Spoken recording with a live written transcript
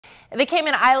The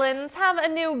Cayman Islands have a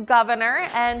new governor,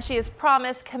 and she has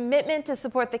promised commitment to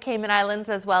support the Cayman Islands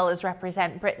as well as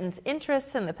represent Britain's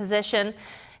interests in the position.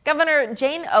 Governor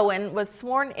Jane Owen was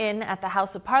sworn in at the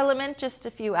House of Parliament just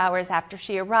a few hours after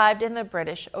she arrived in the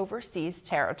British Overseas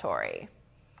Territory.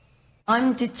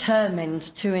 I'm determined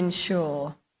to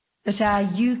ensure that our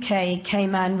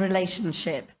UK-Cayman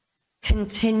relationship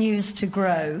continues to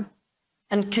grow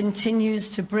and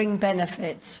continues to bring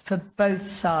benefits for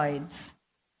both sides.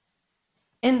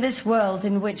 In this world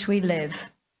in which we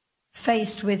live,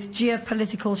 faced with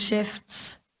geopolitical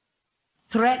shifts,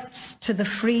 threats to the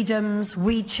freedoms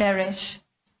we cherish,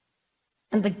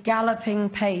 and the galloping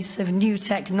pace of new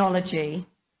technology,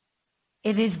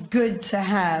 it is good to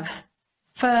have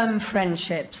firm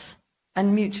friendships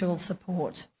and mutual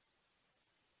support.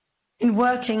 In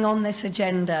working on this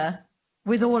agenda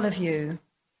with all of you,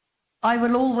 I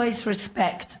will always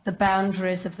respect the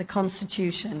boundaries of the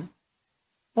Constitution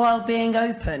while being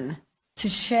open to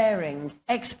sharing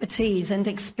expertise and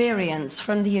experience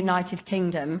from the United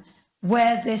Kingdom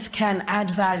where this can add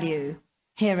value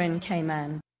here in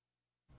Cayman.